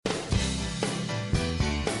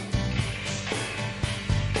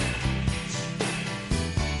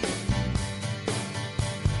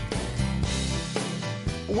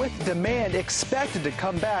with demand expected to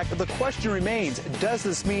come back, the question remains, does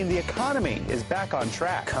this mean the economy is back on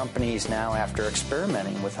track? Companies now, after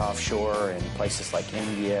experimenting with offshore in places like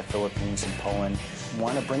India, Philippines, and Poland,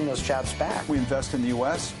 want to bring those jobs back. We invest in the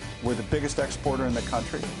U.S. We're the biggest exporter in the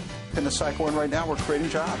country. In the cycle we're in right now, we're creating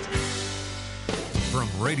jobs. From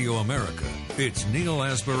Radio America, it's Neil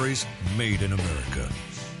Asbury's Made in America,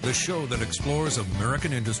 the show that explores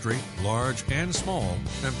American industry, large and small,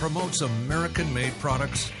 and promotes American-made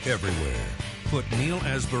products everywhere. Put Neil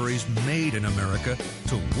Asbury's Made in America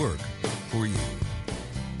to work for you.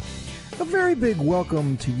 A very big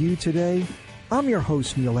welcome to you today. I'm your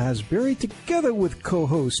host, Neil Asbury, together with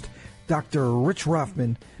co-host Dr. Rich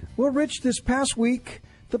Rothman. Well, Rich, this past week,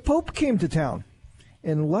 the Pope came to town,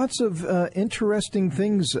 and lots of interesting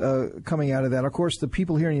things coming out of that. Of course, the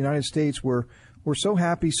people here in the United States were so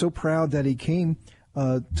happy, so proud that he came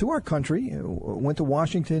to our country, went to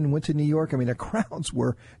Washington, went to New York. I mean, the crowds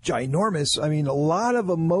were ginormous. I mean, a lot of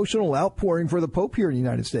emotional outpouring for the Pope here in the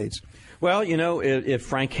United States. Well, you know, if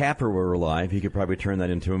Frank Capra were alive, he could probably turn that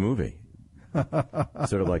into a movie.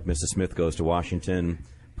 Sort of like Mrs. Smith goes to Washington,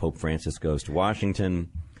 Pope Francis goes to Washington,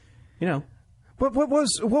 you know. But what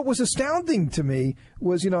was astounding to me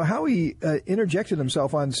was, you know, how he interjected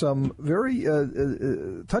himself on some very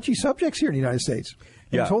touchy subjects here in the United States.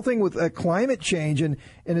 Yeah. This whole thing with climate change and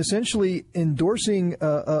essentially endorsing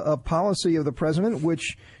a policy of the president,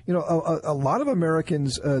 which, you know, a lot of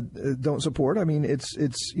Americans don't support. I mean, it's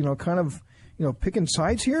you know, kind of, you know, picking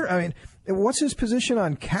sides here. I mean, what's his position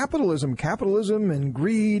on capitalism? Capitalism and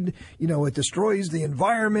greed, you know, it destroys the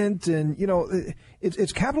environment. And, you know,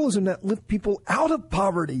 it's capitalism that lift people out of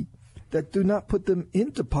poverty, that do not put them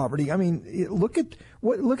into poverty. I mean, look at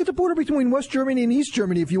the border between West Germany and East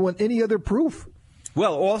Germany if you want any other proof.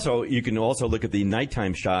 Well, also, you can also look at the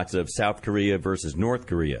nighttime shots of South Korea versus North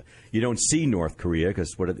Korea. You don't see North Korea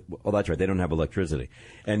because, that's right, they don't have electricity.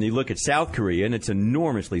 And you look at South Korea, and it's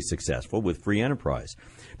enormously successful with free enterprise.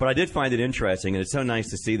 But I did find it interesting, and it's so nice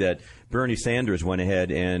to see that Bernie Sanders went ahead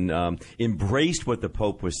and embraced what the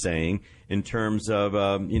Pope was saying in terms of,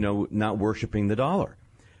 you know, not worshiping the dollar.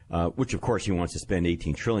 Which, of course, he wants to spend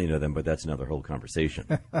 $18 trillion of them, but that's another whole conversation.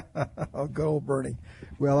 Oh, good old Bernie.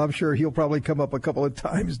 Well, I'm sure he'll probably come up a couple of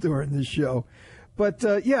times during this show. But,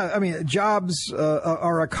 yeah, I mean, jobs,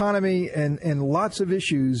 our economy, and lots of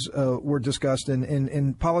issues were discussed,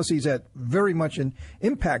 and policies that very much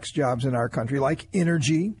impacts jobs in our country, like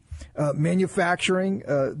energy, manufacturing,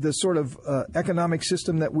 the sort of economic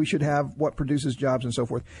system that we should have, what produces jobs and so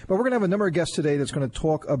forth. But we're going to have a number of guests today that's going to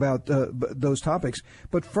talk about those topics.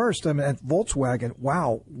 But first, I mean, at Volkswagen,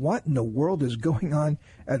 wow, what in the world is going on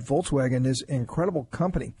at Volkswagen, this incredible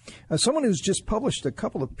company? Someone who's just published a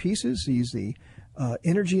couple of pieces. He's the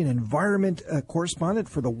energy and environment correspondent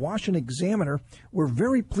for the Washington Examiner. We're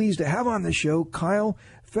very pleased to have on the show Kyle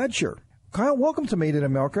Fetscher. Kyle, welcome to Made in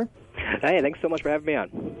America. Hey, thanks so much for having me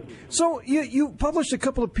on. So you published a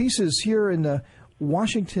couple of pieces here in the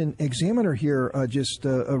Washington Examiner here just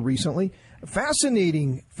recently.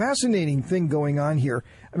 Fascinating thing going on here.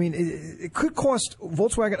 I mean, it could cost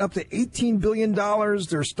Volkswagen up to $18 billion.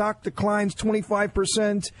 Their stock declines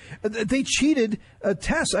 25%. They cheated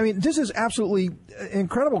tests. I mean, this is absolutely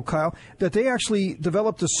incredible, Kyle, that they actually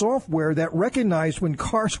developed a software that recognized when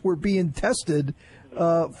cars were being tested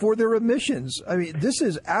for their emissions. I mean, this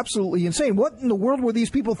is absolutely insane. What in the world were these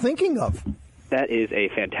people thinking of? That is a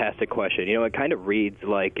fantastic question. You know, it kind of reads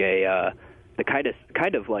like the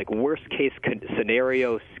kind of like worst case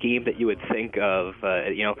scenario scheme that you would think of.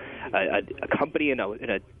 You know, a company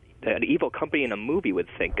an evil company in a movie would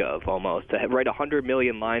think of, almost, to write 100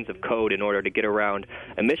 million lines of code in order to get around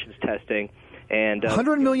emissions testing. And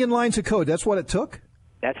 100 million lines of code. That's what it took.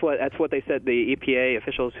 That's what they said. The EPA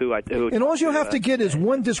officials who and all you have to get is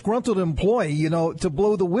one disgruntled employee, you know, to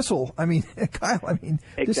blow the whistle. I mean, Kyle,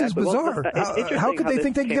 exactly. This is bizarre. Well, how could they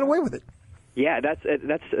think they could get away with it? Yeah, that's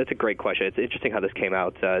a great question. It's interesting how this came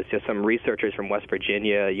out. Just some researchers from West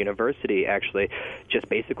Virginia University actually just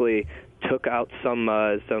basically took out some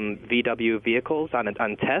VW vehicles on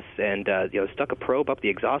tests and stuck a probe up the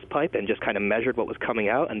exhaust pipe and just kind of measured what was coming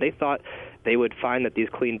out, and they thought they would find that these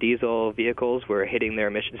clean diesel vehicles were hitting their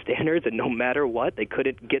emission standards, and no matter what, they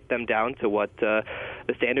couldn't get them down to what the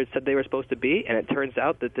standards said they were supposed to be. And it turns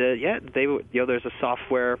out that there's a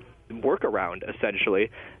software workaround essentially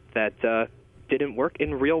that didn't work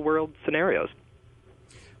in real-world scenarios.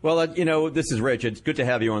 Well, this is Rich. It's good to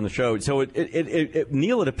have you on the show. So,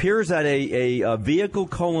 Neil, it appears that a vehicle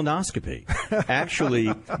colonoscopy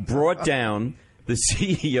actually brought down the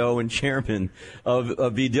CEO and chairman of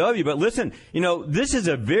VW. But listen, this is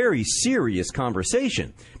a very serious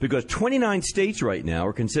conversation because 29 states right now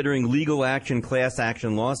are considering legal action, class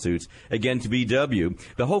action lawsuits against VW.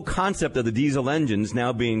 The whole concept of the diesel engines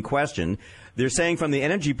now being questioned. They're saying from the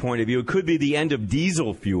energy point of view, it could be the end of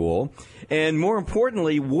diesel fuel. And more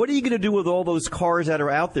importantly, what are you going to do with all those cars that are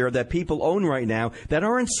out there that people own right now that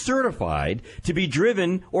aren't certified to be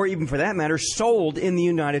driven or even for that matter sold in the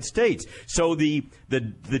United States? So the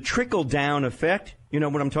trickle-down effect, you know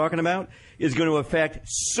what I'm talking about, is going to affect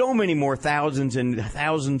so many more thousands and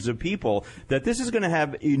thousands of people that this is going to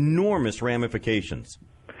have enormous ramifications.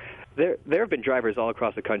 There have been drivers all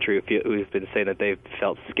across the country who've been saying that they've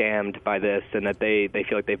felt scammed by this and that they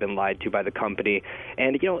feel like they've been lied to by the company.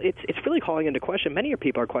 And, it's really calling into question. Many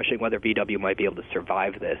people are questioning whether VW might be able to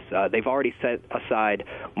survive this. They've already set aside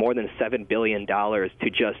more than $7 billion to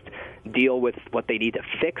just deal with what they need to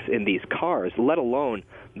fix in these cars, let alone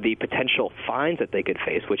the potential fines that they could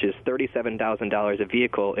face, which is $37,000 a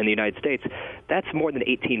vehicle in the United States. That's more than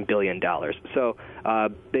 $18 billion. So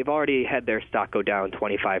they've already had their stock go down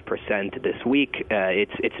 25% this week.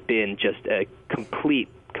 It's been just a complete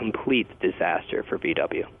disaster for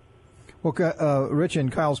VW. Well, Rich,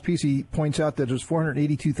 and Kyle's piece, he points out that there's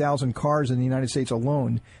 482,000 cars in the United States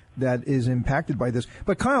alone that is impacted by this.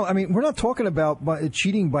 But Kyle, I mean, we're not talking about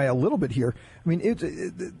cheating by a little bit here. I mean,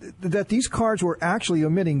 that these cars were actually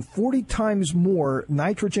emitting 40 times more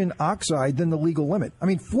nitrogen oxide than the legal limit. I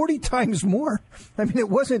mean, 40 times more. I mean, it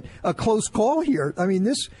wasn't a close call here. I mean,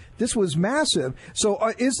 this was massive. So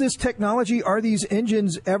is this technology, are these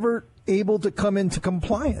engines ever able to come into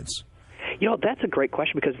compliance? That's a great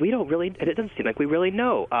question because it doesn't seem like we really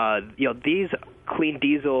know. These clean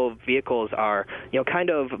diesel vehicles are, kind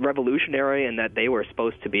of revolutionary in that they were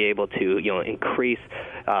supposed to be able to, increase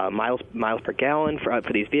miles per gallon for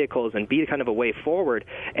these vehicles and be kind of a way forward.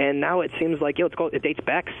 And now it seems like, it dates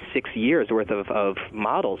back 6 years worth of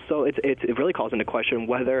models. So it really calls into question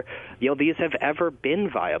whether, these have ever been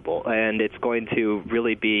viable. And it's going to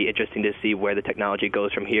really be interesting to see where the technology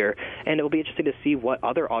goes from here. And it will be interesting to see what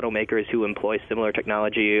other automakers who employ similar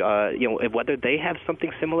technology, whether they have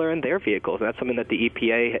something similar in their vehicles. And that's something that the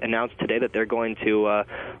EPA announced today, that they're going to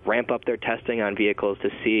ramp up their testing on vehicles to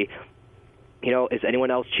see, is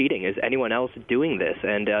anyone else cheating? Is anyone else doing this?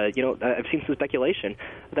 And, I've seen some speculation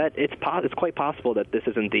that it's quite possible that this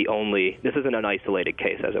isn't an isolated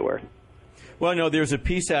case, as it were. Well, no, there's a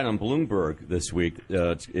piece out on Bloomberg this week.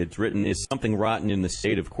 It's written, "Is something rotten in the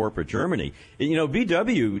state of corporate Germany?"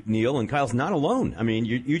 VW, Neil, and Kyle's not alone. I mean,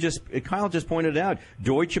 Kyle just pointed out,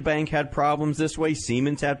 Deutsche Bank had problems this way.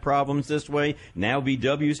 Siemens had problems this way. Now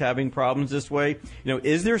VW's having problems this way.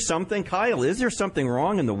 Is there something, Kyle, is there something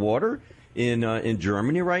wrong in the water in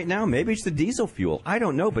Germany right now? Maybe it's the diesel fuel. I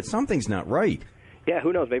don't know, but something's not right. Yeah,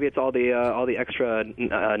 who knows? Maybe it's all the extra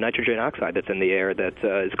nitrogen oxide that's in the air that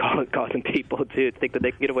is causing people to think that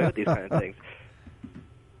they can get away with these kind of things.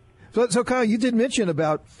 So Kyle, you did mention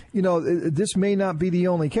about, this may not be the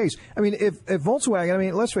only case. I mean, if Volkswagen, I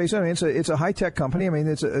mean, let's face it, I mean, it's a high-tech company. I mean,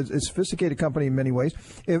 it's a sophisticated company in many ways.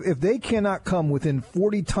 If they cannot come within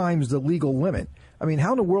 40 times the legal limit, I mean,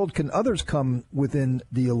 how in the world can others come within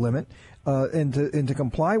the limit and to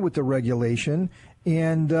comply with the regulation?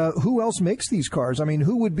 And who else makes these cars? I mean,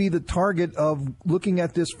 who would be the target of looking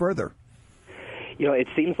at this further? It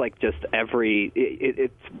seems like just the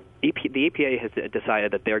EPA has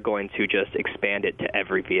decided that they're going to just expand it to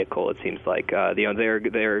every vehicle. It seems like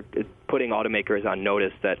they're putting automakers on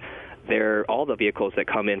notice that all the vehicles that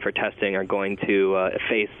come in for testing are going to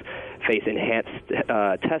face enhanced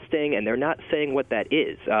testing, and they're not saying what that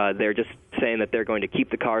is. They're just saying that they're going to keep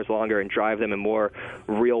the cars longer and drive them in more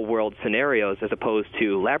real-world scenarios as opposed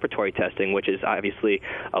to laboratory testing, which is obviously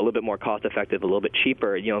a little bit more cost-effective, a little bit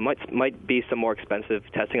cheaper. It might be some more expensive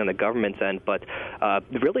testing on the government's end, but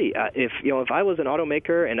really, if I was an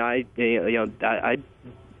automaker and I'd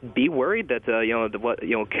be worried that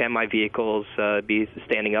can my vehicles be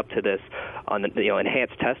standing up to this on the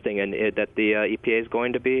enhanced testing and that the EPA is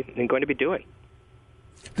going to be doing.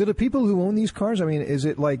 Do the people who own these cars, I mean, is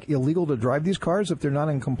it like illegal to drive these cars if they're not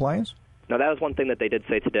in compliance? No, that was one thing that they did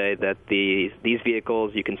say today, that these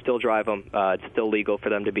vehicles, you can still drive them. It's still legal for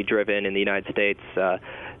them to be driven in the United States.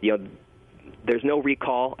 There's no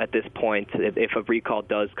recall at this point. If a recall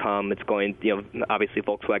does come, it's going, obviously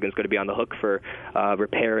Volkswagen is going to be on the hook for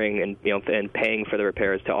repairing and paying for the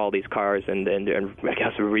repairs to all these cars and I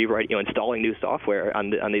guess installing new software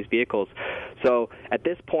on these vehicles. So at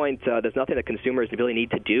this point, there's nothing that consumers really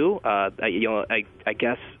need to do. I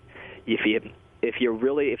guess if if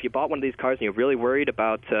you bought one of these cars and you're really worried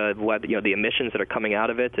about the emissions that are coming out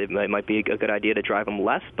of it, it might be a good idea to drive them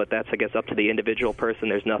less. But that's, I guess, up to the individual person.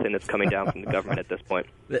 There's nothing that's coming down from the government at this point.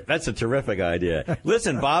 That's a terrific idea.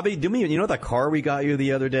 Listen, Bobby, you know the car we got you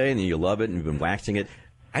the other day, and you love it, and you've been waxing it.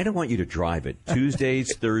 I don't want you to drive it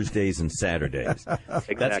Tuesdays, Thursdays, and Saturdays.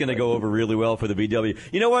 Exactly. That's going to go over really well for the VW.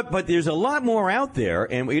 You know what? But there's a lot more out there,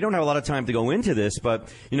 and we don't have a lot of time to go into this, but,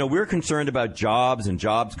 we're concerned about jobs and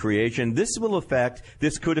jobs creation. This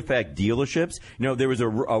could affect dealerships. There was a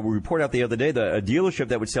report out the other day that a dealership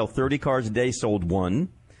that would sell 30 cars a day sold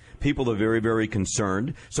one. People are very, very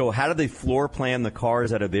concerned. So how do they floor plan the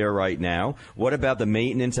cars that are there right now? What about the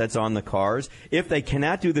maintenance that's on the cars? If they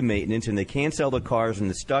cannot do the maintenance and they can't sell the cars and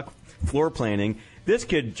they're stuck floor planning, this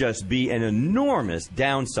could just be an enormous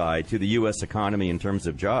downside to the U.S. economy in terms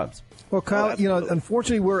of jobs. Well, Kyle,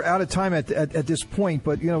 unfortunately, we're out of time at this point,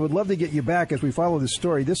 but, we'd love to get you back as we follow this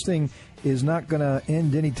story. This thing is not going to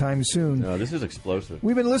end anytime soon. No, this is explosive.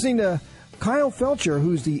 We've been listening to Kyle Felcher,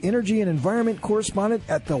 who's the energy and environment correspondent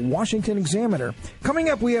at the Washington Examiner. Coming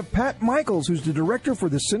up, we have Pat Michaels, who's the director for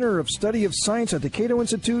the Center of Study of Science at the Cato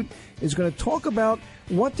Institute, is going to talk about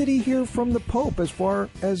what did he hear from the Pope as far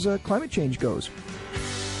as climate change goes.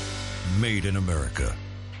 Made in America.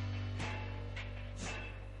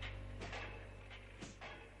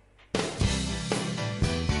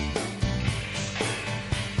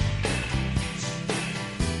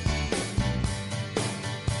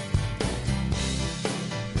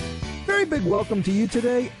 Big welcome to you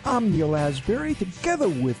today. I'm Neil Asbury, together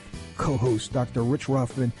with co-host Dr. Rich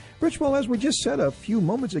Ruffman. Rich, well, as we just said a few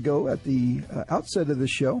moments ago at the outset of the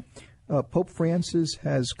show, Pope Francis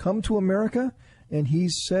has come to America, and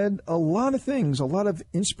he's said a lot of things, a lot of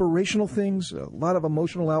inspirational things, a lot of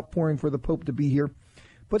emotional outpouring for the Pope to be here.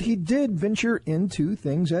 But he did venture into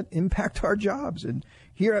things that impact our jobs. And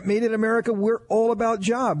here at Made in America, we're all about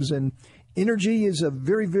jobs, and energy is a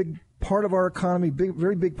very big part of our economy,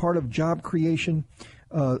 very big part of job creation.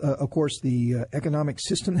 Of course, the economic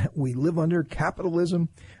system that we live under, capitalism,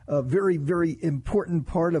 a very, very important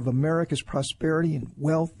part of America's prosperity and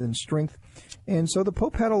wealth and strength. And so the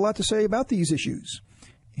Pope had a lot to say about these issues.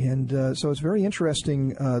 And so it's very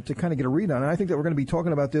interesting to kind of get a read on it. I think that we're going to be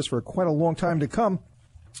talking about this for quite a long time to come.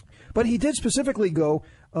 But he did specifically go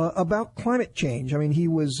about climate change. I mean, he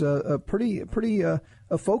was pretty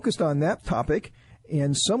focused on that topic.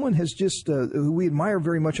 And someone has just, who we admire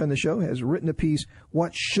very much on the show, has written a piece,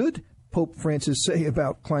 What Should Pope Francis Say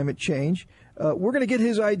About Climate Change? We're going to get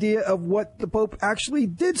his idea of what the Pope actually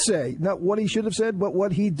did say. Not what he should have said, but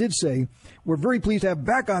what he did say. We're very pleased to have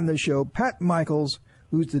back on the show Pat Michaels,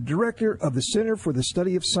 who's the director of the Center for the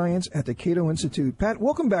Study of Science at the Cato Institute. Pat,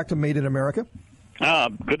 welcome back to Made in America.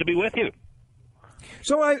 Good to be with you.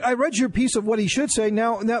 So I read your piece of what he should say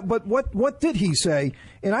now, but what did he say?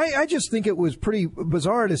 And I just think it was pretty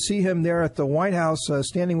bizarre to see him there at the White House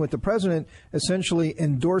standing with the president, essentially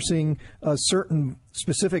endorsing certain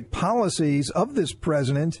specific policies of this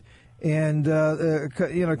president and,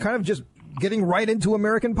 kind of just getting right into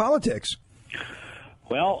American politics.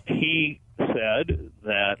 Well, he said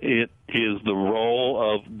that it is the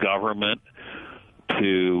role of government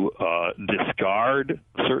to discard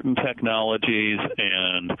certain technologies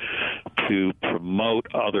and to promote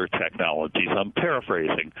other technologies. I'm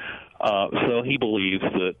paraphrasing. So he believes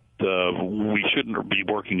that we shouldn't be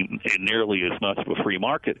working in nearly as much of a free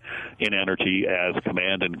market in energy as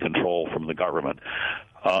command and control from the government.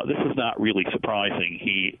 This is not really surprising.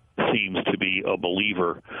 He seems to be a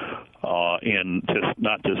believer in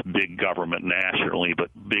not just big government nationally, but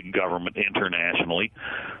big government internationally.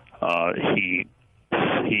 He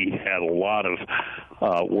had a lot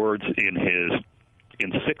of words in his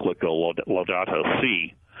encyclical Laudato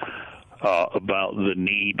Si about the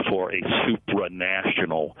need for a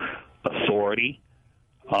supranational authority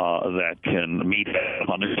that can meet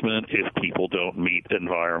punishment if people don't meet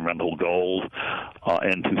environmental goals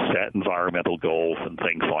and to set environmental goals and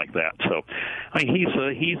things like that. So, I mean,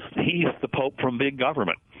 he's the Pope from big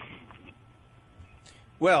government.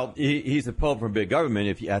 Well, he's the Pope from big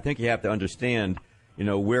government. I think you have to understand,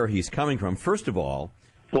 where he's coming from. First of all,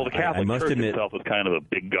 well, the Catholic Church itself is kind of a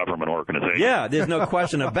big government organization. Yeah, there's no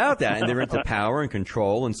question about that. And they're into power and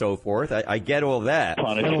control and so forth. I get all that.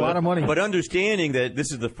 And a lot of money. But understanding that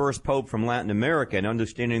this is the first Pope from Latin America, and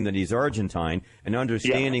understanding that he's Argentine, and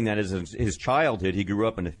understanding that as his childhood, he grew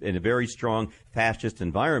up in a very strong fascist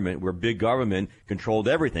environment where big government controlled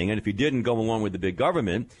everything. And if you didn't go along with the big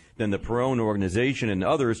government, then the Perón organization and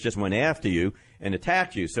others just went after you and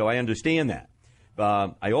attacked you. So I understand that.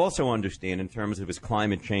 I also understand in terms of his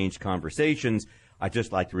climate change conversations, I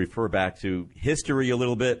just like to refer back to history a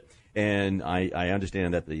little bit. And I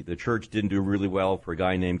understand that the church didn't do really well for a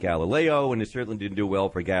guy named Galileo, and it certainly didn't do well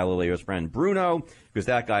for Galileo's friend Bruno, because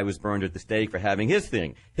that guy was burned at the stake for having his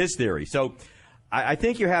theory. So I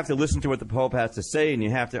think you have to listen to what the Pope has to say, and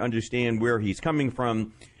you have to understand where he's coming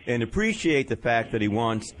from and appreciate the fact that he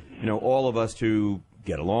wants, all of us to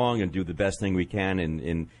get along and do the best thing we can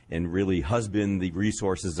and really husband the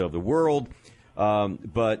resources of the world.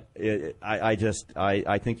 But I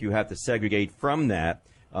think you have to segregate from that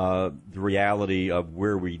the reality of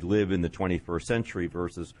where we live in the 21st century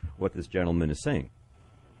versus what this gentleman is saying.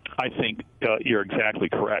 I think you're exactly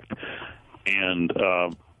correct. And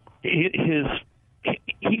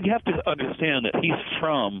you have to understand that he's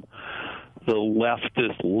from the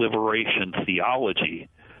leftist liberation theology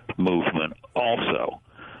movement also,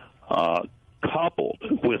 coupled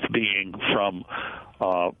with being from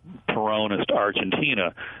Peronist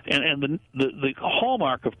Argentina. And the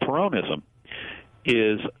hallmark of Peronism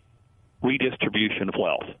is redistribution of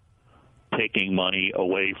wealth, taking money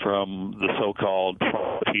away from the so-called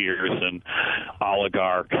peers and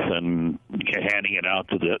oligarchs and handing it out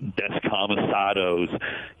to the descomisados.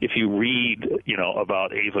 If you read,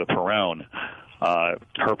 about Eva Perón,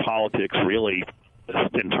 her politics really,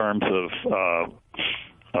 in terms of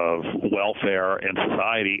welfare and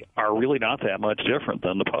society, are really not that much different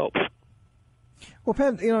than the Pope. Well,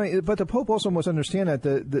 Pat, but the Pope also must understand that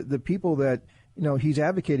the people that he's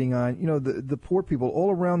advocating on, the poor people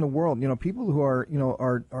all around the world, people who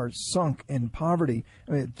are sunk in poverty.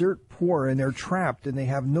 I mean, they're poor and they're trapped and they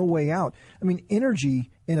have no way out. I mean,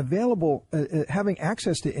 energy and available, having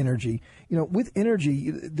access to energy, with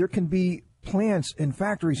energy, there can be plants and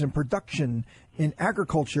factories and production in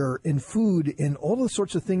agriculture, in food, in all the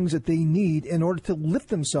sorts of things that they need in order to lift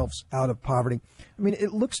themselves out of poverty. I mean,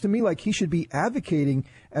 it looks to me like he should be advocating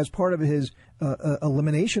as part of his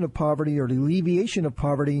elimination of poverty or the alleviation of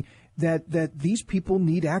poverty that these people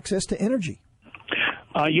need access to energy.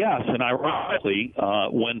 Yes, and ironically,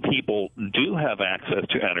 when people do have access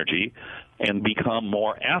to energy and become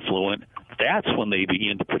more affluent, that's when they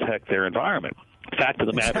begin to protect their environment. The fact of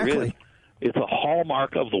the matter is, it's a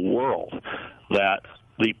hallmark of the world that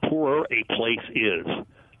the poorer a place is,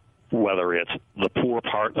 whether it's the poor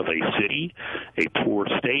part of a city, a poor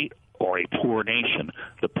state, or a poor nation,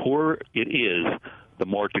 the poorer it is, the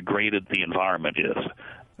more degraded the environment is.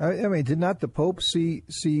 I mean, did not the Pope see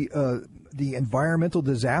the environmental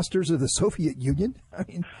disasters of the Soviet Union? I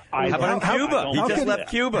mean, how about Cuba? He just left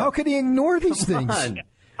Cuba. How could he ignore these things?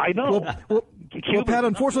 I know. Well, Pat,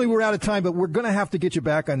 unfortunately, we're out of time, but we're going to have to get you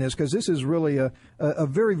back on this because this is really a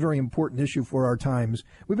very, very important issue for our times.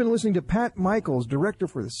 We've been listening to Pat Michaels, Director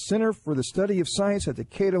for the Center for the Study of Science at the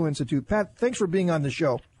Cato Institute. Pat, thanks for being on the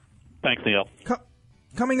show. Thanks, Neil.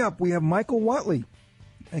 Coming up, we have Michael Whatley,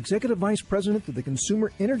 Executive Vice President of the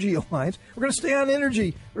Consumer Energy Alliance. We're going to stay on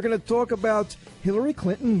energy. We're going to talk about Hillary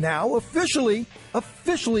Clinton now officially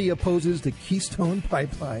opposes the Keystone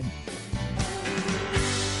Pipeline.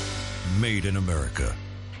 Made in America.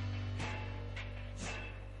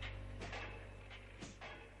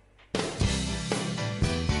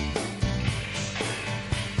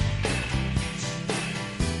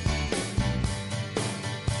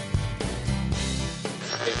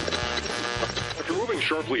 After moving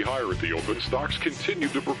sharply higher at the open, stocks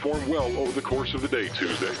continued to perform well over the course of the day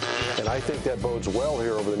Tuesday. And I think that bodes well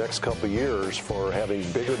here over the next couple of years for having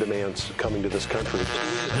bigger demands coming to this country.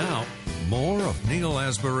 Now, more of Neil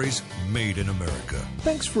Asbury's Made in America.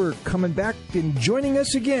 Thanks for coming back and joining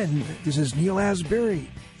us again. This is Neil Asbury,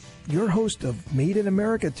 your host of Made in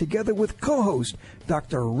America, together with co-host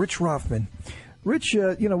Dr. Rich Rothman. Rich,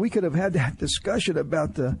 we could have had that discussion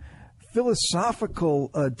about the philosophical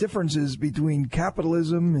differences between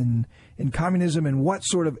capitalism and communism and what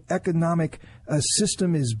sort of economic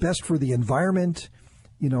system is best for the environment.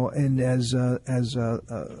 And as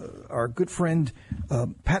our good friend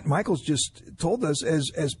Pat Michaels just told us,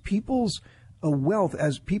 as people's wealth,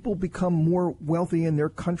 as people become more wealthy and their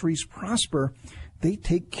countries prosper, they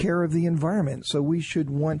take care of the environment. So we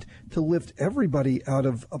should want to lift everybody out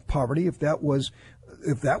of poverty. If that was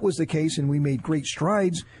the case and we made great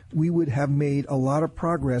strides, we would have made a lot of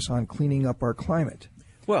progress on cleaning up our climate.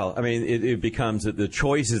 Well, I mean, it becomes the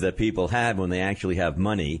choices that people have when they actually have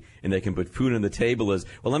money and they can put food on the table is,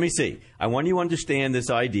 well, let me see. I want you to understand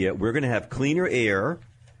this idea. We're going to have cleaner air,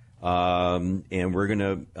 and we're going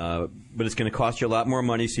to, but it's going to cost you a lot more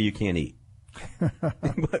money so you can't eat.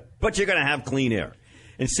 but you're going to have clean air.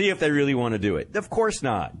 And see if they really want to do it. Of course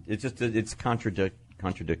not. It's just, it's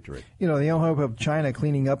contradictory. The only hope of China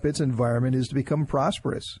cleaning up its environment is to become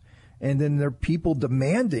prosperous. and then there are people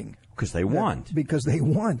demanding. Because they want. Because they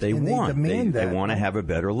want. They want. They demand that. They want to have a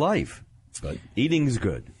better life. But eating's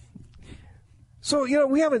good. So,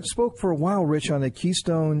 we haven't spoke for a while, Rich, on the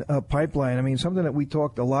Keystone pipeline. I mean, something that we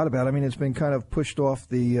talked a lot about. I mean, it's been kind of pushed off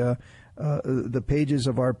the pages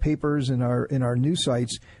of our papers and our news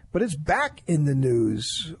sites, but it's back in the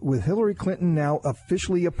news with Hillary Clinton now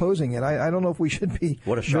officially opposing it. I don't know if we should be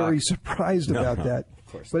very surprised about that,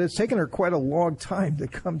 but it's taken her quite a long time to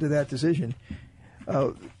come to that decision.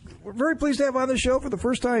 We're very pleased to have on the show for the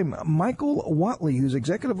first time Michael Whatley, who's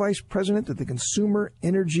Executive Vice President of the Consumer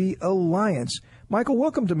Energy Alliance. Michael,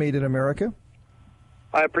 welcome to Made in America.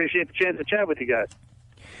 I appreciate the chance to chat with you guys.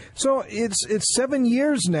 So it's 7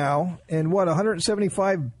 years now, and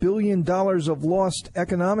 $175 billion of lost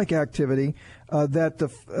economic activity that the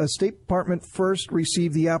State Department first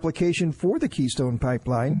received the application for the Keystone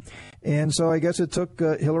Pipeline. And so I guess it took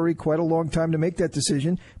Hillary quite a long time to make that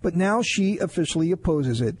decision, but now she officially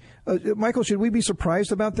opposes it. Michael, should we be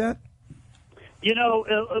surprised about that?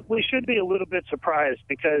 We should be a little bit surprised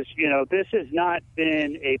because, this has not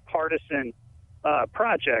been a partisan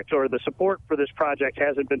project, or the support for this project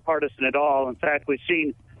hasn't been partisan at all. In fact, we've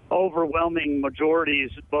seen overwhelming majorities,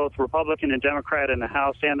 both Republican and Democrat in the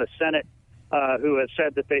House and the Senate, who have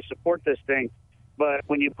said that they support this thing. But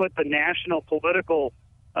when you put the national political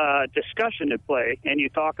discussion at play and you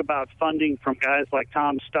talk about funding from guys like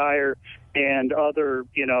Tom Steyer and other,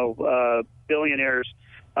 billionaires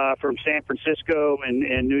from San Francisco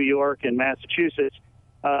and New York and Massachusetts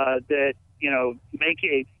that,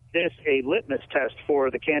 make this a litmus test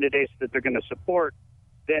for the candidates that they're going to support,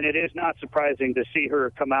 then it is not surprising to see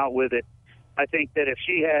her come out with it. I think that if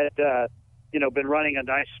she had, been running a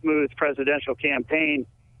nice, smooth presidential campaign,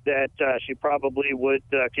 that she probably would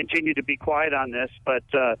continue to be quiet on this, but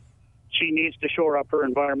she needs to shore up her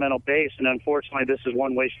environmental base, and unfortunately, this is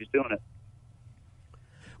one way she's doing it.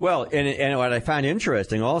 Well, and what I find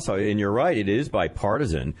interesting also, and you're right, it is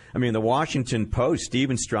bipartisan. I mean, the Washington Post,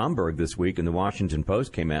 Stephen Stromberg this week in the Washington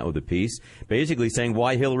Post came out with a piece basically saying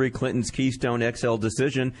why Hillary Clinton's Keystone XL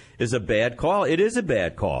decision is a bad call. It is a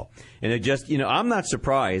bad call. And it just, I'm not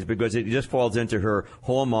surprised because it just falls into her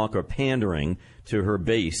hallmark of pandering to her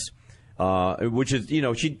base. Which is,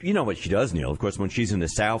 what she does, Neil. Of course, when she's in the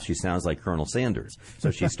South, she sounds like Colonel Sanders.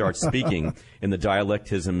 So she starts speaking in the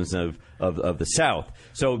dialectisms of the South.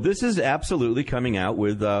 So this is absolutely coming out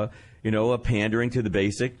with, a pandering to the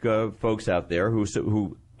basic folks out there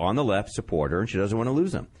who on the left support her, and she doesn't want to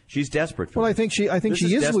lose them. She's desperate for them. I think she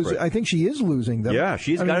is losing. I think she is losing them. Yeah,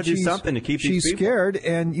 she's got to do something to keep these people. She's scared,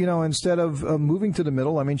 and instead of moving to the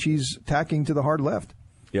middle, she's tacking to the hard left.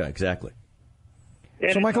 Yeah, exactly.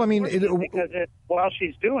 And so, Michael, because while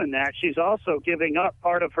she's doing that, she's also giving up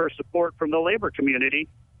part of her support from the labor community,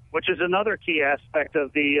 which is another key aspect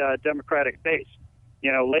of the Democratic base.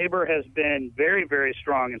 Labor has been very, very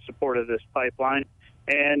strong in support of this pipeline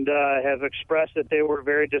and have expressed that they were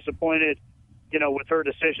very disappointed, with her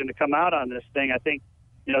decision to come out on this thing. I think,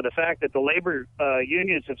 the fact that the labor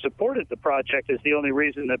unions have supported the project is the only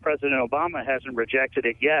reason that President Obama hasn't rejected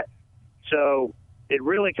it yet. So it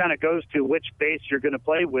really kind of goes to which base you're going to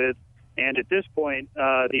play with. And at this point,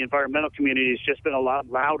 the environmental community has just been a lot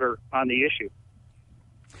louder on the issue.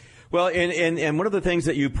 Well, and one of the things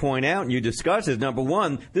that you point out and you discuss is, number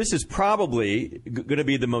one, this is probably going to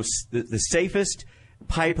be the safest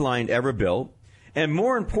pipeline ever built. And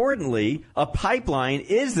more importantly, a pipeline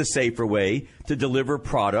is the safer way to deliver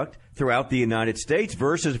product throughout the United States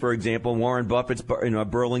versus, for example, Warren Buffett's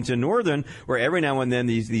Burlington Northern, where every now and then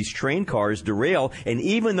these train cars derail. And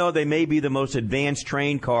even though they may be the most advanced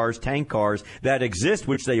train cars, tank cars that exist,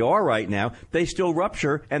 which they are right now, they still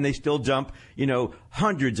rupture and they still dump,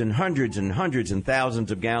 hundreds and hundreds and hundreds and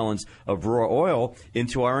thousands of gallons of raw oil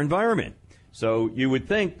into our environment. So you would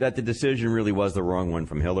think that the decision really was the wrong one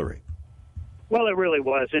from Hillary. Well, it really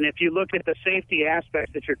was. And if you look at the safety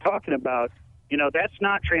aspects that you're talking about, that's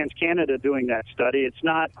not TransCanada doing that study. It's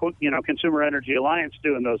not, Consumer Energy Alliance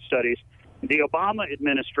doing those studies. The Obama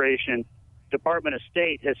administration, Department of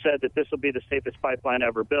State, has said that this will be the safest pipeline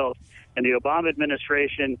ever built. And the Obama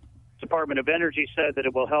administration, Department of Energy, said that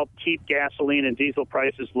it will help keep gasoline and diesel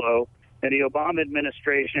prices low. And the Obama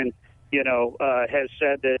administration, has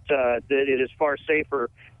said that it is far safer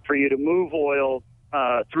for you to move oil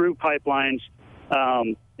through pipelines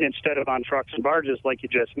instead of on trucks and barges, like you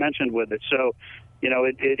just mentioned with it. So,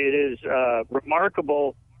 it is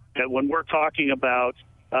remarkable that when we're talking about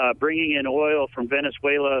bringing in oil from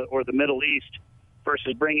Venezuela or the Middle East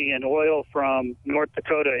versus bringing in oil from North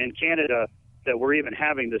Dakota and Canada, that we're even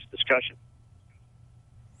having this discussion.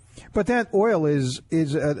 But that oil is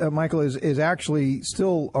Michael, is actually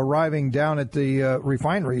still arriving down at the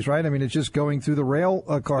refineries, right? I mean, it's just going through the rail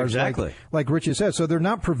cars, exactly. like Rich has said. So they're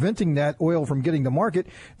not preventing that oil from getting to market.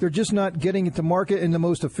 They're just not getting it to market in the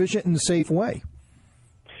most efficient and safe way.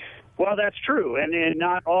 Well, that's true, and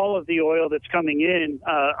not all of the oil that's coming in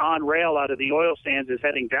on rail out of the oil sands is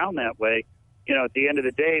heading down that way. You know, at the end of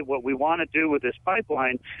the day, what we want to do with this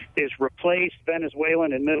pipeline is replace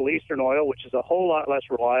Venezuelan and Middle Eastern oil, which is a whole lot less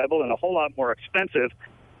reliable and a whole lot more expensive,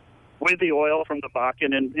 with the oil from the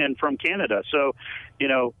Bakken and from Canada. So, you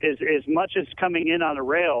know, as much as coming in on the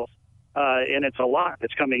rails, and it's a lot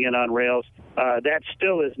that's coming in on rails, that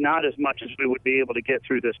still is not as much as we would be able to get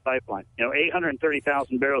through this pipeline. You know,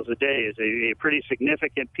 830,000 barrels a day is a pretty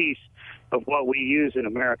significant piece of what we use in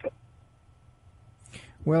America.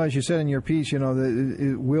 Well, as you said in your piece, you know,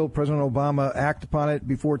 will President Obama act upon it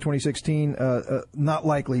before 2016? Not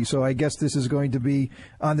likely. So I guess this is going to be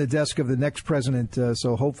on the desk of the next president.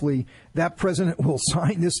 So hopefully that president will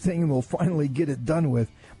sign this thing and we'll finally get it done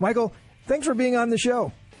with. Michael, thanks for being on the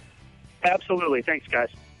show. Absolutely. Thanks, guys.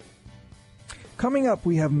 Coming up,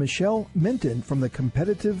 we have Michelle Minton from the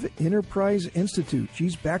Competitive Enterprise Institute.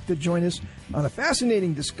 She's back to join us on a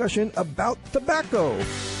fascinating discussion about tobacco.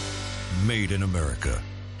 Made in America.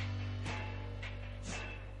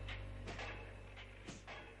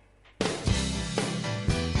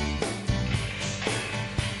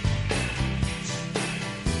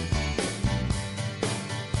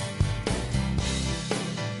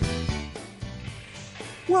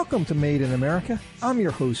 Welcome to Made in America. I'm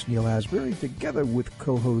your host, Neil Asbury, together with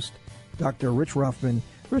co-host Dr. Rich Ruffman.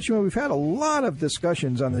 Rich, we've had a lot of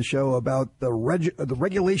discussions on the show about the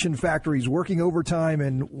regulation factories working overtime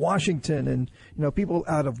in Washington and, you know, people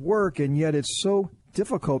out of work, and yet it's so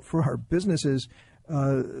difficult for our businesses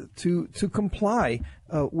to comply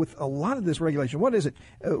with a lot of this regulation. What is it?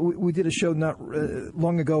 We did a show not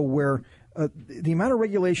long ago where the amount of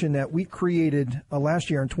regulation that we created last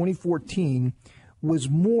year in 2014 was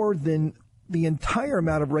more than the entire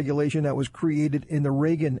amount of regulation that was created in the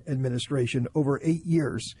Reagan administration over 8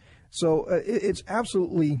 years. So it's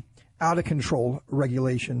absolutely out of control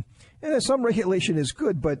regulation. And some regulation is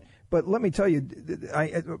good, but let me tell you,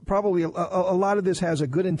 probably a lot of this has a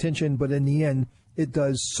good intention, but in the end, it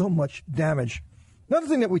does so much damage. Another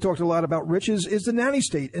thing that we talked a lot about, Rich, is the nanny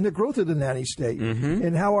state and the growth of the nanny state,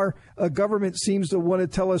 and how our government seems to want to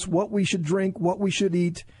tell us what we should drink, what we should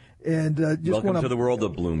eat. And welcome to the world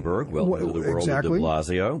of Bloomberg. Welcome to the world of de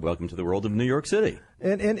Blasio. Welcome to the world of New York City.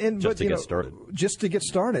 And just to get started. Just to get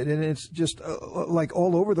started, and it's just like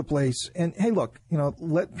all over the place. And hey, look, you know,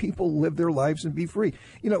 let people live their lives and be free.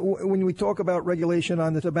 You know, when we talk about regulation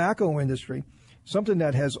on the tobacco industry, something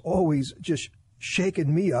that has always just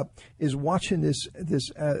shaken me up is watching this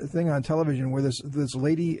thing on television where this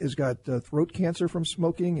lady has got throat cancer from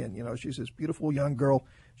smoking, and you know, she's this beautiful young girl.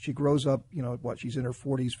 She grows up, you know, she's in her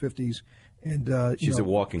 40s, 50s, and she's a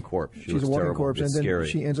walking corpse. She's a walking corpse, and then scary.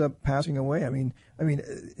 She ends up passing away. I mean,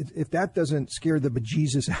 if that doesn't scare the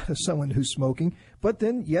bejesus out of someone who's smoking, but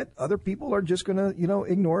then yet other people are just going to, you know,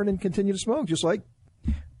 ignore it and continue to smoke, just like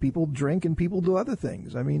people drink and people do other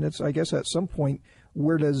things. I mean, I guess at some point,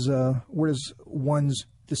 where does one's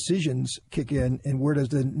decisions kick in, and where does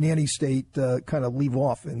the nanny state kind of leave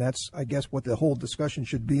off? And that's, I guess, what the whole discussion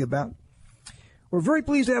should be about. We're very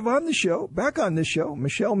pleased to have back on this show,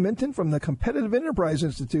 Michelle Minton from the Competitive Enterprise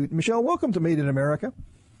Institute. Michelle, welcome to Made in America.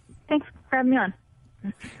 Thanks for having me on.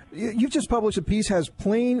 You've just published a piece, has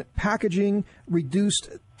plain packaging reduced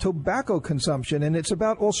tobacco consumption, and it's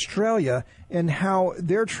about Australia and how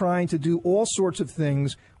they're trying to do all sorts of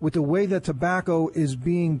things with the way that tobacco is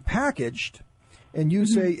being packaged. And you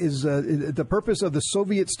say is the purpose of the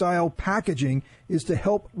Soviet-style packaging is to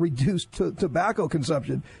help reduce tobacco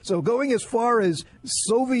consumption. So going as far as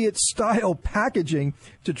Soviet-style packaging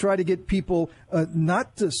to try to get people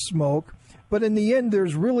not to smoke, but in the end,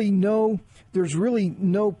 there's really no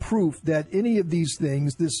proof that any of these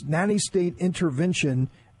things, this nanny state intervention,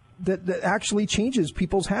 that actually changes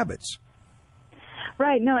people's habits.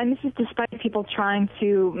 Right. No, and this is despite people trying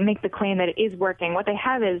to make the claim that it is working. What they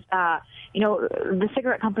have is, the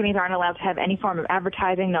cigarette companies aren't allowed to have any form of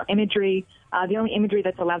advertising, no imagery. The only imagery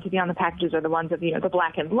that's allowed to be on the packages are the ones of, the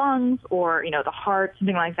blackened lungs or, the heart,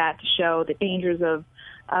 something like that, to show the dangers of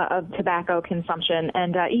tobacco consumption.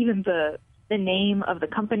 And even the name of the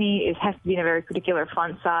company has to be in a very particular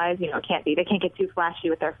font size. They can't get too flashy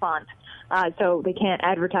with their font. So they can't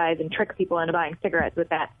advertise and trick people into buying cigarettes with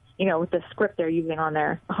that, with the script they're using on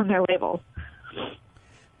their labels.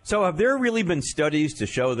 So have there really been studies to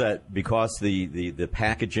show that because the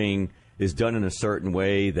packaging is done in a certain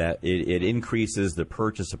way that it increases the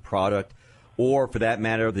purchase of product, or for that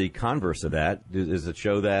matter, the converse of that, does it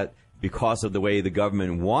show that because of the way the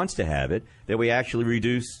government wants to have it, that we actually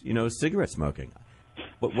reduce, cigarette smoking?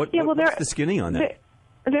 What's the skinny on that?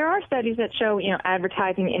 There are studies that show,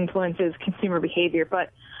 advertising influences consumer behavior,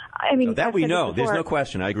 but I mean, that we know. There's no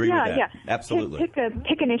question. I agree with that. Yeah. Absolutely. Pick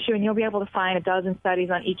an issue, and you'll be able to find a dozen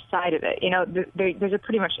studies on each side of it. There's a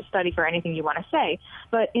pretty much a study for anything you want to say.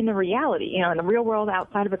 But in the reality, in the real world,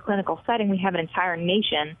 outside of a clinical setting, we have an entire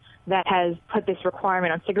nation that has put this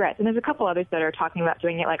requirement on cigarettes. And there's a couple others that are talking about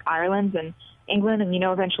doing it, like Ireland and England, and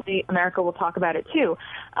eventually America will talk about it too.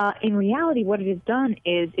 In reality, what it has done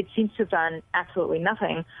is it seems to have done absolutely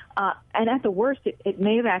nothing. And at the worst, it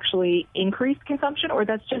may have actually increased consumption, or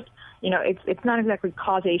that's just, it's not exactly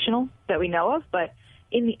causational that we know of, but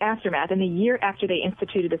in the aftermath, in the year after they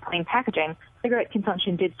instituted the plain packaging, cigarette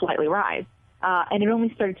consumption did slightly rise. And it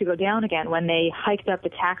only started to go down again when they hiked up the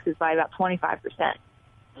taxes by about 25%.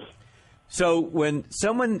 So when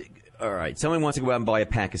someone wants to go out and buy a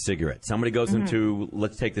pack of cigarettes. Somebody goes into,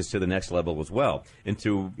 let's take this to the next level as well,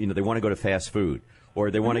 into, they want to go to fast food, or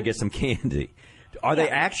they want to get some candy. Are they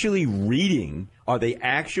actually reading? Are they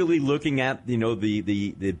actually looking at,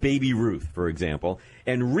 the Baby Ruth, for example,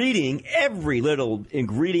 and reading every little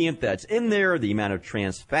ingredient that's in there, the amount of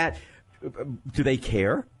trans fat? Do they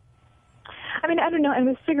care? I mean, I don't know. And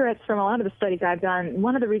with cigarettes, from a lot of the studies I've done,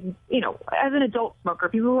 one of the reasons, as an adult smoker,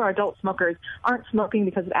 people who are adult smokers aren't smoking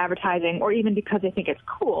because of advertising or even because they think it's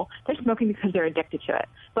cool. They're smoking because they're addicted to it.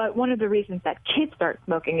 But one of the reasons that kids start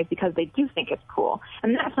smoking is because they do think it's cool.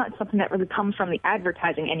 And that's not something that really comes from the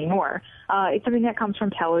advertising anymore. It's something that comes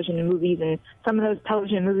from television and movies, and some of those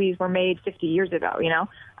television and movies were made 50 years ago,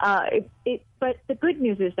 But the good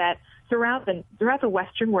news is that throughout the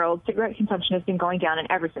Western world, cigarette consumption has been going down in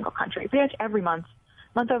every single country. Pretty much every month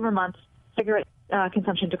over month, cigarette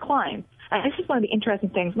consumption declines. And this is one of the interesting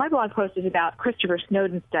things. My blog post is about Christopher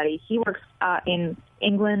Snowden's study. He works in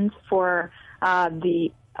England for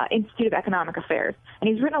the Institute of Economic Affairs, and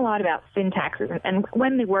he's written a lot about sin taxes and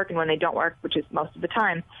when they work and when they don't work, which is most of the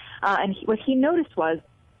time. What he noticed was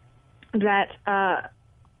that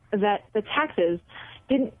the taxes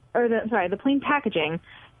the plain packaging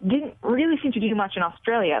didn't really seem to do much in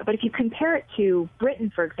Australia. But if you compare it to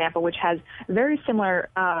Britain, for example, which has very similar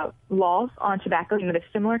laws on tobacco, there's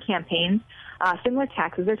similar campaigns, similar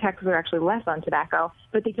taxes. Their taxes are actually less on tobacco,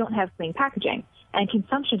 but they don't have plain packaging. And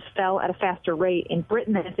consumption fell at a faster rate in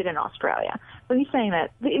Britain than it did in Australia. So he's saying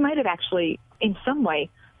that it might have actually, in some way,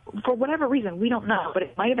 for whatever reason, we don't know, but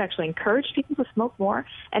it might have actually encouraged people to smoke more.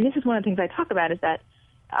 And this is one of the things I talk about, is that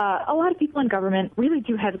a lot of people in government really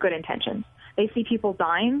do have good intentions. They see people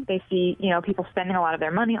dying. They see, people spending a lot of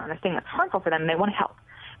their money on a thing that's harmful for them, and they want to help.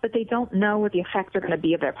 But they don't know what the effects are going to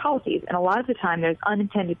be of their policies. And a lot of the time, there's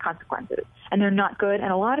unintended consequences. And they're not good,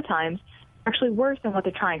 and a lot of times, actually worse than what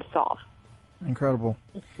they're trying to solve. Incredible.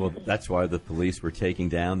 Well, that's why the police were taking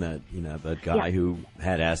down that guy who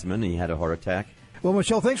had asthma and he had a heart attack. Well,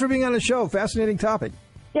 Michelle, thanks for being on the show. Fascinating topic.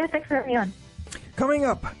 Yeah, thanks for having me on. Coming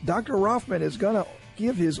up, Dr. Rothman is going to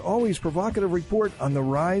give his always provocative report on the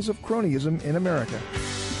rise of cronyism in America.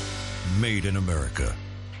 Made in America.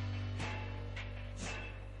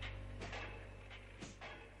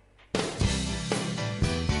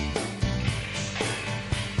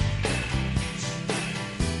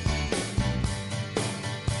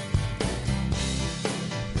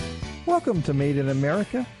 Welcome to Made in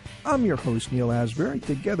America. I'm your host, Neil Asbury,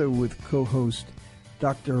 together with co-host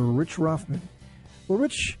Dr. Rich Rothman. Well,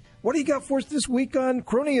 Rich, what do you got for us this week on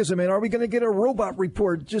cronyism? And are we going to get a robot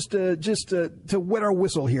report just to wet our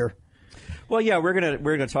whistle here? Well, yeah, we're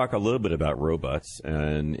gonna talk a little bit about robots,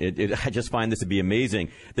 and I just find this to be amazing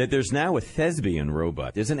that there's now a thespian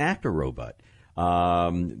robot. There's an actor robot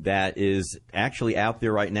that is actually out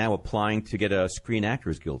there right now applying to get a Screen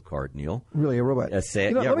Actors Guild card, Neil. Really, a robot?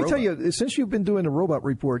 Let me tell you, since you've been doing the robot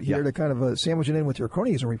report here to kind of sandwich it in with your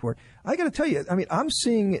cronyism report, I got to tell you, I mean, I'm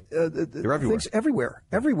seeing things everywhere.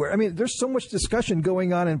 I mean, there's so much discussion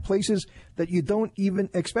going on in places that you don't even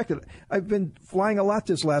expect it. I've been flying a lot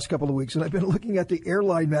this last couple of weeks, and I've been looking at the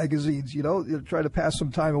airline magazines, try to pass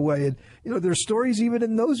some time away. And, there's stories even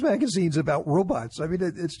in those magazines about robots. I mean,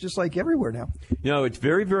 it's just like everywhere now. It's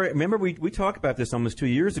very, very... Remember, we talked about this almost 2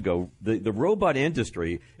 years ago. The robot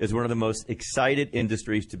industry is one of the most excited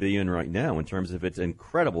industries to be in right now in terms of its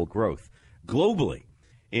incredible growth globally.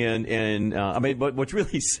 And I mean, but what's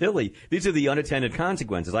really silly, these are the unintended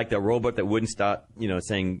consequences, like that robot that wouldn't stop,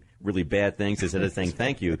 saying really bad things instead of saying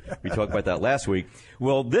thank you. We talked about that last week.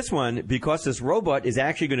 Well, this one, because this robot is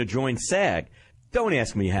actually going to join SAG, Don't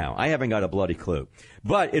ask me how. I haven't got a bloody clue.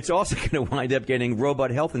 But it's also going to wind up getting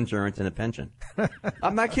robot health insurance and a pension.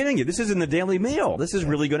 I'm not kidding you. This is in the Daily Mail. This is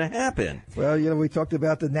really going to happen. Well, we talked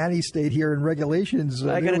about the nanny state here and regulations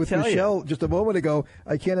I got to with tell Michelle just a moment ago.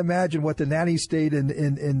 I can't imagine what the nanny state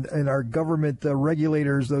and our government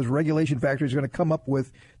regulators, those regulation factories, are going to come up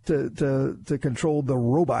with to control the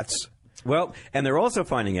robots. Well, and they're also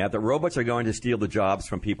finding out that robots are going to steal the jobs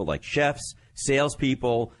from people like chefs,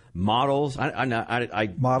 salespeople, models.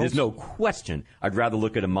 Models? There's no question. I'd rather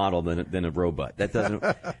look at a model than a robot.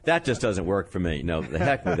 That just doesn't work for me. No, the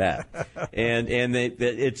heck with that. And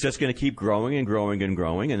it's just going to keep growing and growing and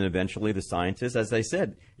growing. And eventually the scientists, as they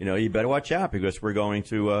said, you better watch out because we're going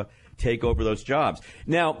to take over those jobs.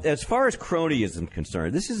 Now, as far as cronyism is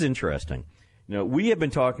concerned, this is interesting. We have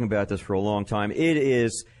been talking about this for a long time. It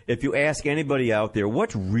is, if you ask anybody out there,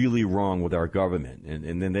 what's really wrong with our government?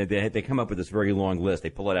 And then they come up with this very long list. They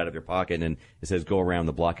pull it out of their pocket and it says, go around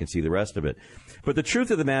the block and see the rest of it. But the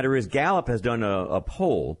truth of the matter is Gallup has done a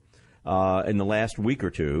poll in the last week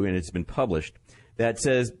or two, and it's been published, that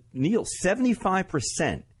says, Neil,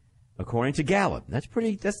 75%. According to Gallup,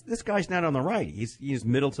 this guy's not on the right. He's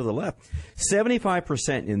middle to the left.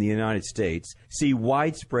 75% in the United States see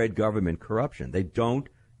widespread government corruption. They don't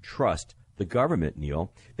trust the government,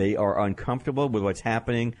 Neil. They are uncomfortable with what's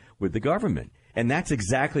happening with the government. And that's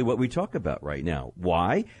exactly what we talk about right now.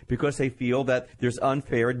 Why? Because they feel that there's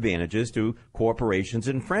unfair advantages to corporations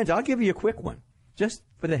and friends. I'll give you a quick one, just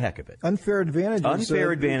for the heck of it. Unfair advantages.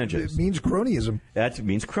 Unfair advantages. It means cronyism. That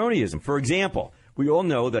means cronyism. For example, we all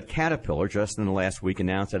know that Caterpillar, just in the last week,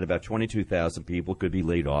 announced that about 22,000 people could be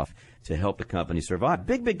laid off to help the company survive.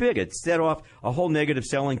 Big. It set off a whole negative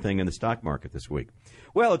selling thing in the stock market this week.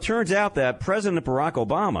 Well, it turns out that President Barack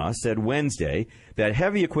Obama said Wednesday that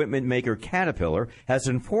heavy equipment maker Caterpillar has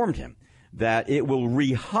informed him that it will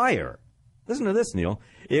rehire. Listen to this, Neil.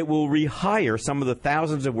 It will rehire some of the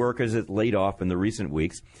thousands of workers it laid off in the recent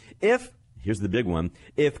weeks here's the big one,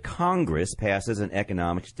 if Congress passes an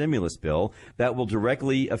economic stimulus bill that will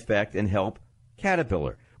directly affect and help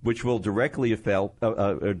Caterpillar, which will directly affect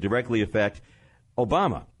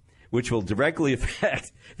Obama, which will directly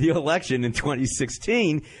affect the election in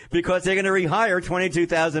 2016 because they're going to rehire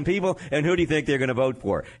 22,000 people. And who do you think they're going to vote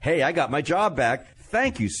for? Hey, I got my job back.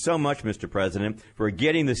 Thank you so much, Mr. President, for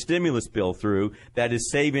getting the stimulus bill through that is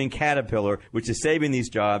saving Caterpillar, which is saving these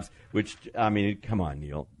jobs, which, come on,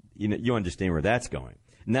 Neil. You understand where that's going.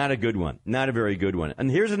 Not a good one. Not a very good one.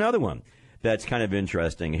 And here's another one that's kind of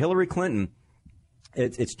interesting. Hillary Clinton,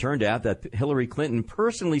 it's turned out that Hillary Clinton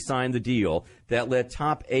personally signed the deal that let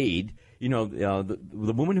top aide, the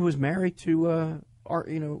woman who was married to,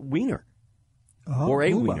 Wiener, or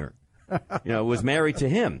a Wiener, was married to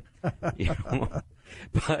him.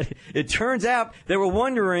 But it turns out they were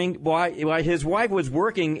wondering why his wife was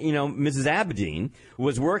working, Mrs. Abedin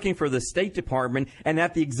was working for the State Department, and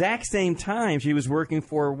at the exact same time she was working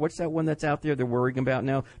for, what's that one that's out there they're worrying about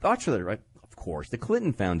now? Right? Of course, the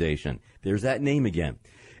Clinton Foundation. There's that name again.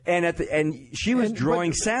 And she was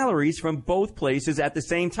drawing salaries from both places at the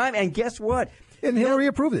same time. And guess what? And Hillary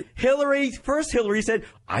approved it. Hillary said,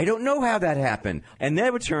 I don't know how that happened. And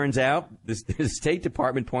then it turns out, the State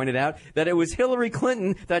Department pointed out, that it was Hillary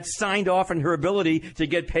Clinton that signed off on her ability to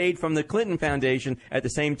get paid from the Clinton Foundation at the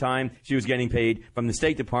same time she was getting paid from the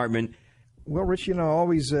State Department. Well, Rich,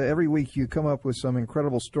 always every week you come up with some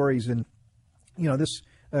incredible stories. And, this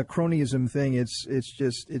cronyism thing, it's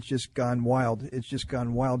just gone wild. It's just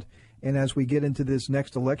gone wild. And as we get into this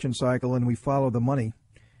next election cycle and we follow the money,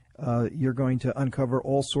 you're going to uncover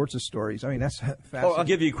all sorts of stories. That's fascinating. Oh, I'll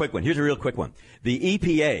give you a quick one. Here's a real quick one. The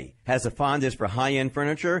EPA has a fondness for high-end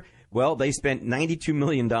furniture. Well, they spent $92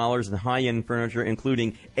 million in high-end furniture,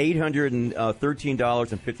 including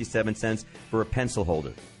 $813.57 for a pencil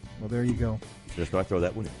holder. Well, there you go. Just thought I'd throw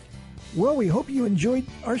that one in. Well, we hope you enjoyed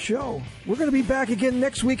our show. We're going to be back again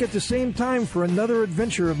next week at the same time for another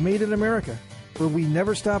adventure of Made in America, where we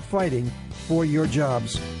never stop fighting for your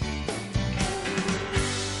jobs.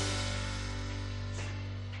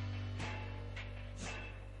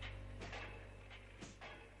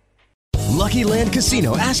 Lucky Land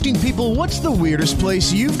Casino, asking people, what's the weirdest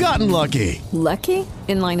place you've gotten lucky? Lucky?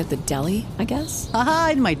 In line at the deli, I guess? Aha,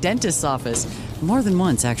 in my dentist's office. More than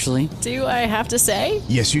once, actually. Do I have to say?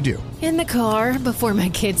 Yes, you do. In the car before my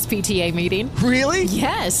kids' PTA meeting. Really?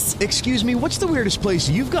 Yes. Excuse me, what's the weirdest place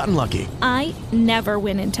you've gotten lucky? I never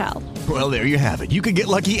win and tell. Well, there you have it. You can get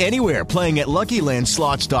lucky anywhere, playing at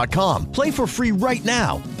LuckyLandSlots.com. Play for free right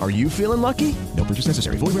now. Are you feeling lucky? No purchase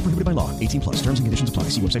necessary. Void where prohibited by law. 18+. Terms and conditions apply.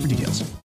 See website for details.